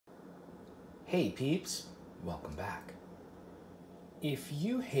Hey peeps, welcome back. If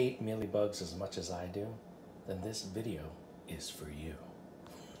you hate mealybugs as much as I do, then this video is for you.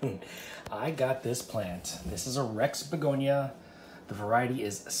 I got this plant. This is a Rex begonia. The variety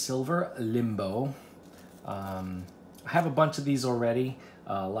is Silver Limbo. I have a bunch of these already,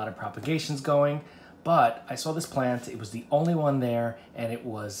 a lot of propagations going, but I saw this plant. It was the only one there, and it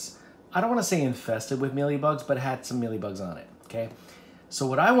was, I don't want to say infested with mealybugs, but it had some mealybugs on it, okay? So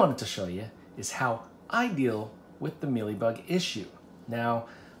what I wanted to show you is how I deal with the mealybug issue. Now,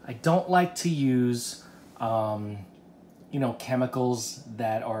 I don't like to use, chemicals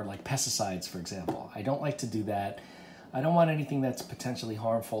that are like pesticides, for example. I don't like to do that. I don't want anything that's potentially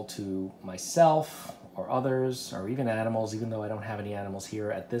harmful to myself or others or even animals, even though I don't have any animals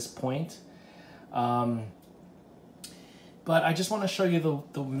here at this point. But I just want to show you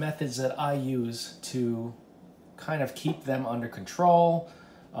the methods that I use to kind of keep them under control.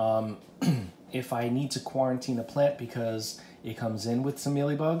 If I need to quarantine a plant because it comes in with some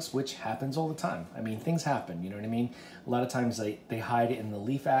mealybugs, which happens all the time. I mean, things happen, you know what I mean? A lot of times they hide in the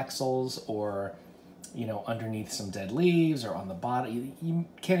leaf axils or, underneath some dead leaves or on the bottom. You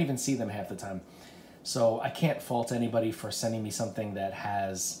can't even see them half the time. So I can't fault anybody for sending me something that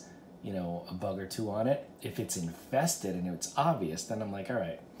has, a bug or two on it. If it's infested and it's obvious, then I'm like, all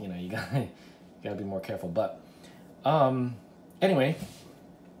right, you gotta be more careful. But anyway,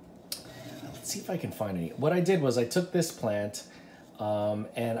 let's see if I can find any. What I did was I took this plant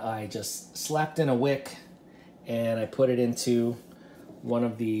and I just slapped in a wick and I put it into one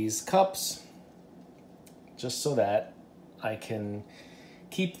of these cups just so that I can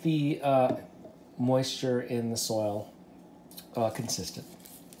keep the moisture in the soil consistent.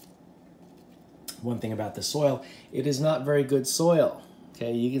 One thing about the soil, it is not very good soil.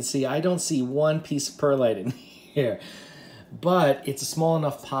 Okay, you can see I don't see one piece of perlite in here. But it's a small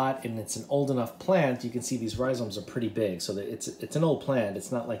enough pot and it's an old enough plant. You can see these rhizomes are pretty big, so that it's an old plant.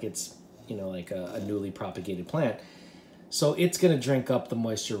 It's not like it's like a newly propagated plant. So it's going to drink up the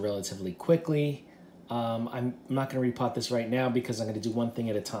moisture relatively quickly. I'm not going to repot this right now because I'm going to do one thing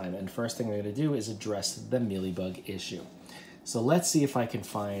at a time. And first thing I'm going to do is address the mealybug issue. So let's see if I can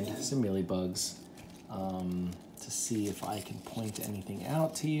find some mealybugs to see if I can point anything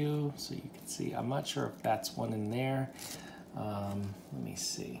out to you so you can see. I'm not sure if that's one in there. Let me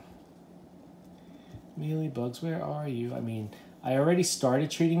see. Mealybugs, where are you? I mean, I already started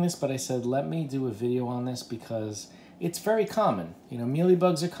treating this, but I said, let me do a video on this because it's very common.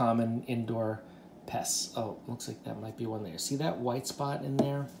 Mealybugs are common indoor pests. Oh, looks like that might be one there. See that white spot in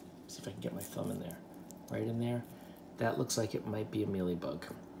there? See if I can get my thumb in there. Right in there. That looks like it might be a mealybug.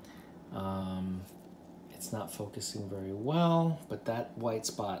 It's not focusing very well, but that white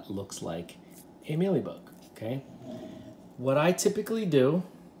spot looks like a mealybug, okay? What I typically do,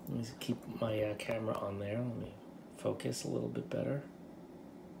 let me keep my camera on there. Let me focus a little bit better.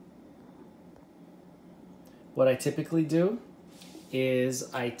 What I typically do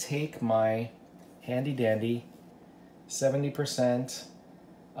is I take my handy dandy 70%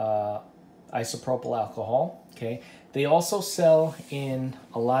 isopropyl alcohol, okay? They also sell in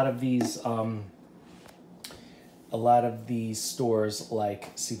a lot of these stores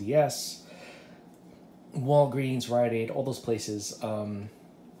like CVS, Walgreens, Rite Aid, all those places.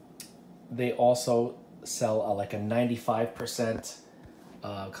 They also sell like a 95%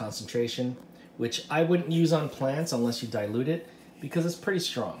 concentration, which I wouldn't use on plants unless you dilute it because it's pretty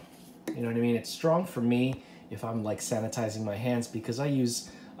strong. You know what I mean? It's strong for me if I'm like sanitizing my hands because I use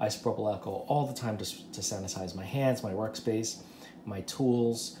isopropyl alcohol all the time to sanitize my hands, my workspace, my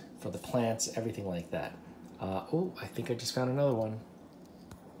tools, for the plants, everything like that. Oh, I think I just found another one.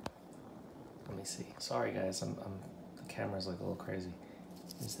 Let me see. Sorry guys, the camera's like a little crazy.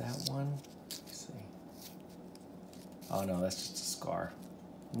 Is that one? Let me see. Oh no, that's just a scar.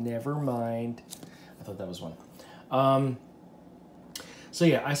 Never mind. I thought that was one. So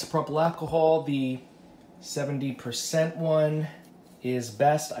yeah, isopropyl alcohol, the 70% one is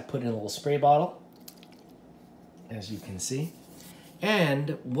best. I put it in a little spray bottle, as you can see.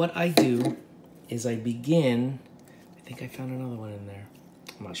 And what I do is I begin, I think I found another one in there.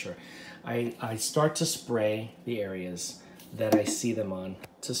 I'm not sure. I start to spray the areas that I see them on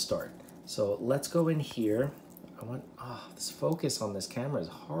to start. So let's go in here. This focus on this camera is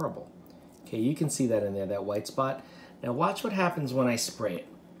horrible. Okay, you can see that in there, that white spot. Now watch what happens when I spray it.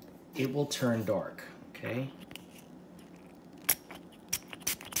 It will turn dark, okay?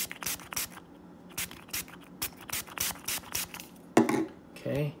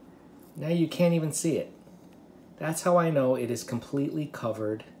 Okay, now you can't even see it. That's how I know it is completely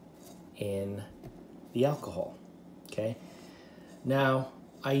covered in the alcohol, okay? Now,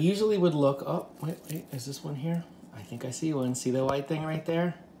 I usually would look, oh, wait, is this one here? I think I see one. See the white thing right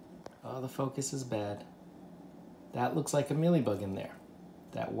there? Oh, the focus is bad. That looks like a mealybug in there.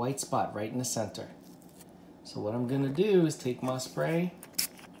 That white spot right in the center. So what I'm gonna do is take my spray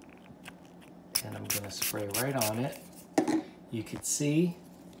and I'm gonna spray right on it. You could see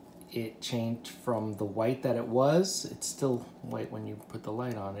it changed from the white that it was. It's still white when you put the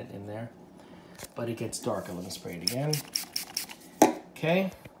light on it in there, but it gets darker. Let me spray it again.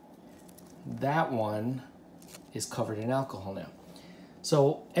 Okay, that one is covered in alcohol now.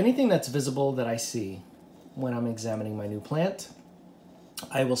 So anything that's visible that I see when I'm examining my new plant,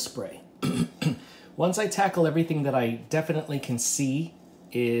 I will spray. Once I tackle everything that I definitely can see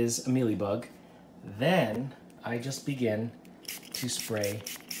is a mealybug, then I just begin to spray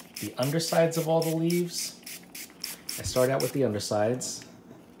the undersides of all the leaves. I start out with the undersides.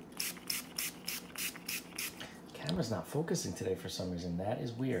 Camera's not focusing today for some reason. That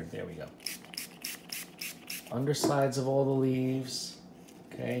is weird. There we go. Undersides of all the leaves.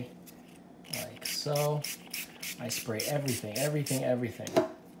 Okay, like so. I spray everything, everything, everything.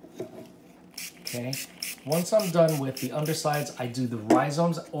 Okay, once I'm done with the undersides, I do the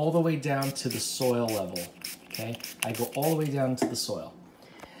rhizomes all the way down to the soil level. Okay, I go all the way down to the soil.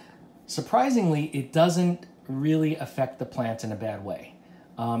 Surprisingly, it doesn't really affect the plant in a bad way.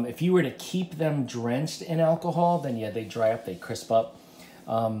 If you were to keep them drenched in alcohol, then yeah, they dry up, they crisp up.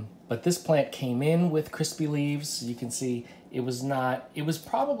 But this plant came in with crispy leaves. You can see it was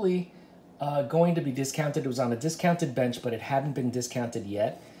probably going to be discounted. It was on a discounted bench, but it hadn't been discounted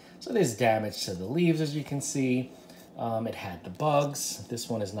yet. So there's damage to the leaves, as you can see. It had the bugs. This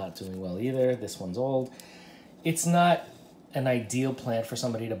one is not doing well either. This one's old. It's not an ideal plant for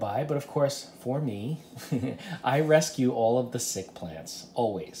somebody to buy, but of course, for me, I rescue all of the sick plants,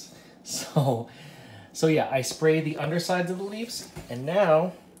 always. So yeah, I spray the undersides of the leaves, and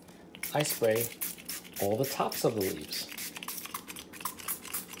now I spray all the tops of the leaves.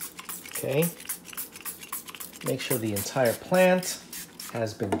 Okay, make sure the entire plant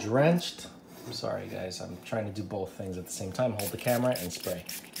has been drenched. I'm sorry guys, I'm trying to do both things at the same time. Hold the camera and spray.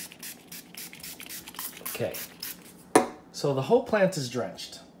 Okay, so the whole plant is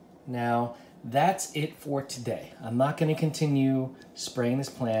drenched. Now, that's it for today. I'm not gonna continue spraying this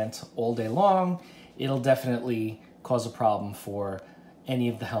plant all day long. It'll definitely cause a problem for any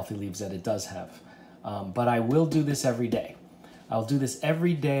of the healthy leaves that it does have. But I will do this every day. I'll do this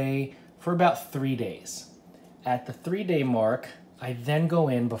every day for about 3 days. At the 3-day mark, I then go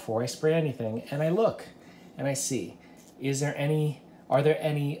in before I spray anything and I look and I see, are there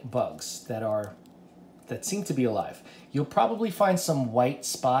any bugs that seem to be alive? You'll probably find some white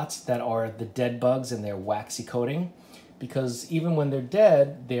spots that are the dead bugs and their waxy coating, because even when they're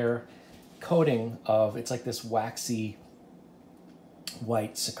dead, their coating it's like this waxy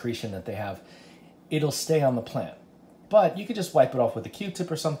white secretion that they have. It'll stay on the plant, but you could just wipe it off with a Q-tip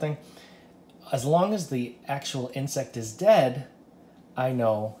or something. As long as the actual insect is dead, I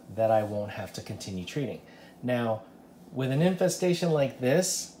know that I won't have to continue treating. Now, with an infestation like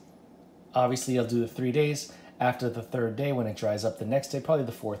this, obviously I'll do the 3 days. After the 3rd day, when it dries up the next day, probably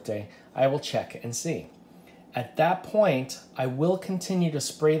the 4th day, I will check and see. At that point, I will continue to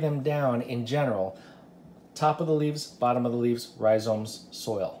spray them down in general. Top of the leaves, bottom of the leaves, rhizomes,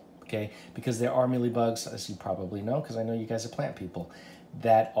 soil, okay? Because there are mealybugs, as you probably know, because I know you guys are plant people,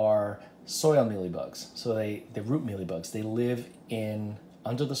 that are soil mealybugs. So they're root mealybugs. They live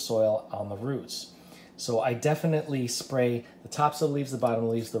under the soil on the roots. So I definitely spray the tops of the leaves, the bottom of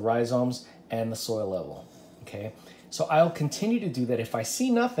the leaves, the rhizomes, and the soil level, okay? So I'll continue to do that. If I see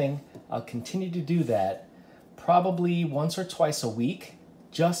nothing, I'll continue to do that probably once or twice a week,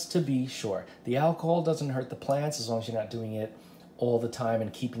 just to be sure. The alcohol doesn't hurt the plants as long as you're not doing it all the time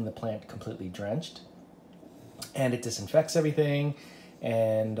and keeping the plant completely drenched. And it disinfects everything,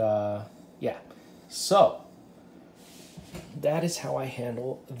 and yeah. So that is how I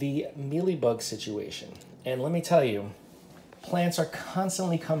handle the mealybug situation. And let me tell you, plants are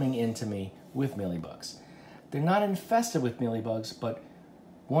constantly coming into me with mealybugs. They're not infested with mealybugs, but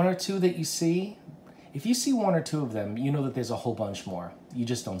 1 or 2 that you see, if you see 1 or 2 of them, you know that there's a whole bunch more. You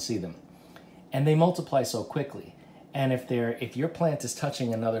just don't see them. And they multiply so quickly. And if your plant is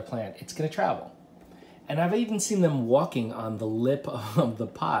touching another plant, it's gonna travel. And I've even seen them walking on the lip of the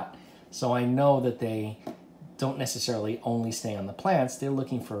pot. So I know that they don't necessarily only stay on the plants, they're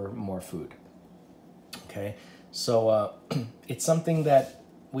looking for more food. Okay, so it's something that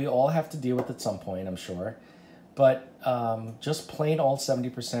we all have to deal with at some point, I'm sure. But just plain old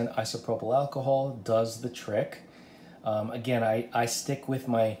 70% isopropyl alcohol does the trick. Again, I stick with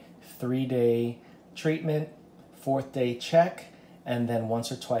my 3-day treatment, 4th day check, and then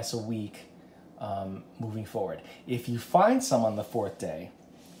once or twice a week moving forward. If you find some on the 4th day,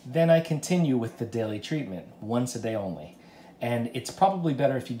 then I continue with the daily treatment, once a day only. And it's probably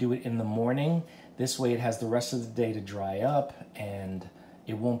better if you do it in the morning. This way it has the rest of the day to dry up, and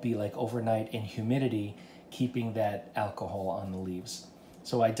it won't be like overnight in humidity keeping that alcohol on the leaves.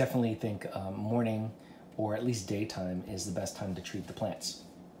 So I definitely think morning or at least daytime is the best time to treat the plants.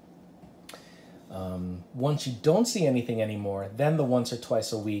 Once you don't see anything anymore, then the once or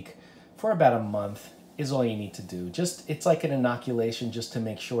twice a week for about a month is all you need to do. It's like an inoculation just to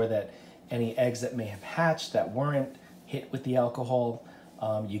make sure that any eggs that may have hatched that weren't hit with the alcohol,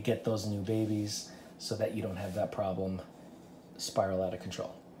 you get those new babies so that you don't have that problem spiral out of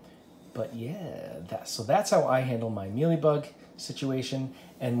control. But yeah, that's how I handle my mealybug situation.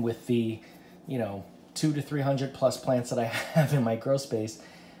 And with the 200 to 300 plus plants that I have in my grow space,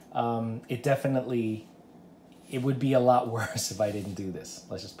 it would be a lot worse if I didn't do this.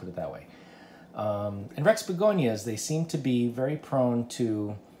 Let's just put it that way. And Rex begonias, they seem to be very prone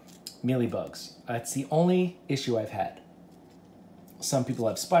to mealybugs. That's the only issue I've had. Some people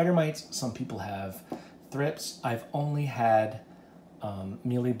have spider mites, some people have thrips. I've only had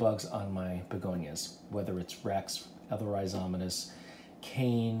mealybugs on my begonias, whether it's Rex, other rhizomatous,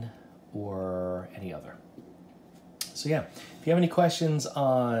 cane, or any other. So yeah, if you have any questions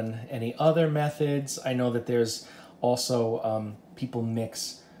on any other methods, I know that there's also people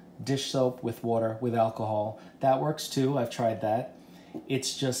mix dish soap with water with alcohol. That works too. I've tried that.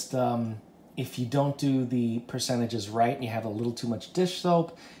 It's just if you don't do the percentages right and you have a little too much dish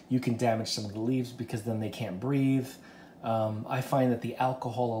soap, you can damage some of the leaves because then they can't breathe. I find that the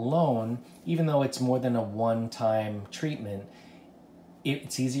alcohol alone, even though it's more than a one-time treatment,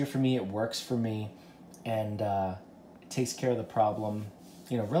 it's easier for me, it works for me, and it takes care of the problem,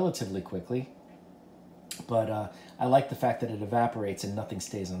 relatively quickly. But I like the fact that it evaporates and nothing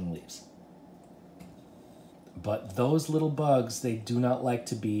stays on the leaves. But those little bugs, they do not like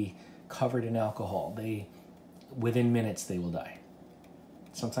to be covered in alcohol. Within minutes, they will die.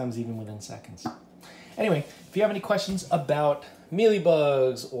 Sometimes even within seconds. Anyway, if you have any questions about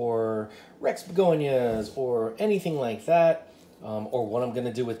mealybugs or Rex begonias or anything like that, or what I'm going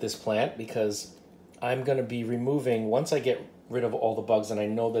to do with this plant, because I'm going to be removing, once I get rid of all the bugs and I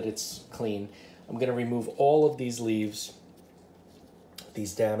know that it's clean, I'm going to remove all of these leaves,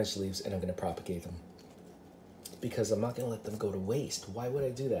 these damaged leaves, and I'm going to propagate them. Because I'm not going to let them go to waste. Why would I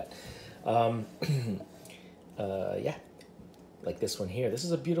do that? Yeah, like this one here. This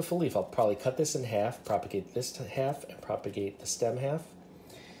is a beautiful leaf. I'll probably cut this in half, propagate this half, and propagate the stem half.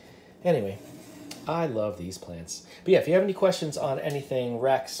 Anyway, I love these plants. But yeah, if you have any questions on anything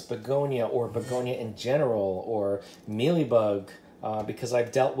Rex, begonia, or begonia in general, or mealybug, because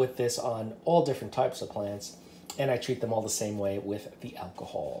I've dealt with this on all different types of plants, and I treat them all the same way with the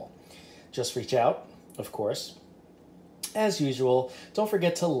alcohol. Just reach out, of course. As usual, don't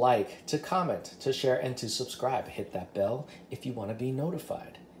forget to like, to comment, to share, and to subscribe. Hit that bell if you want to be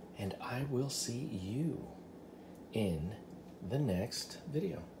notified. And I will see you in the next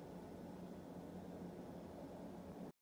video.